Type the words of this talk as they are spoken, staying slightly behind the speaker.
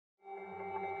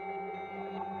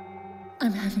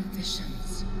I'm having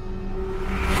visions.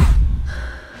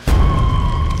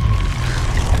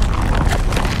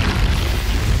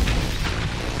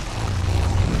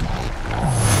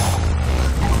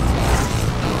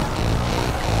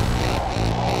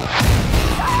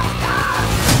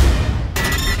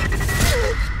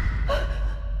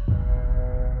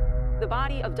 The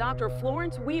body of Dr.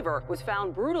 Florence Weaver was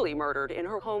found brutally murdered in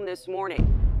her home this morning.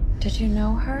 Did you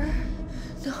know her?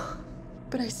 No,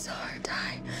 but I saw her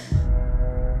die.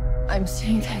 I'm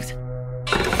seeing things.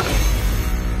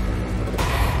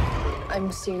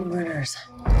 I'm seeing murders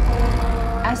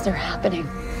as they're happening.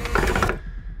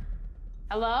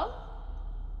 Hello?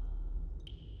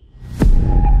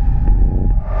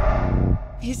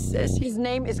 He says his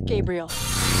name is Gabriel.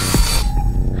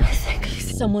 I think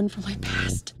he's someone from my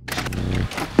past.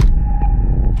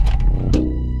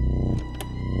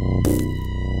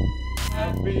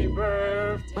 Happy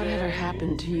birthday. Whatever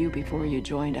happened to you before you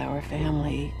joined our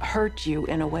family hurt you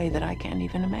in a way that I can't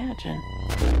even imagine.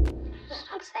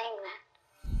 Stop saying that.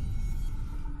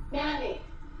 Maddie,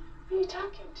 who are you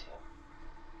talking to?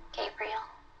 Gabriel.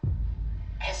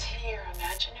 Is he your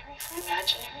imaginary friend?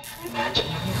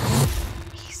 Imaginary friend?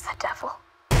 He's the devil.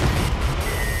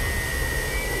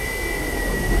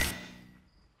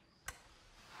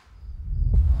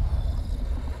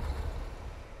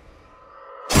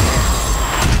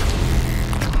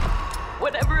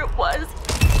 Whatever it was.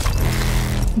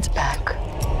 It's back.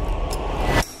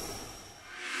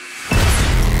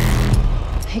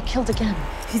 He killed again.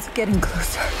 He's getting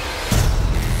closer.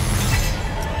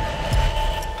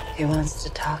 He wants to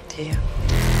talk to you.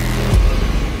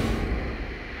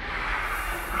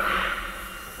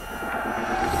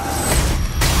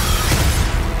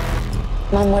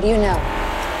 Mom, what do you know?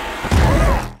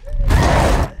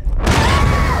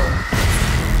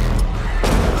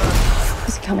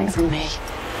 He's coming for me.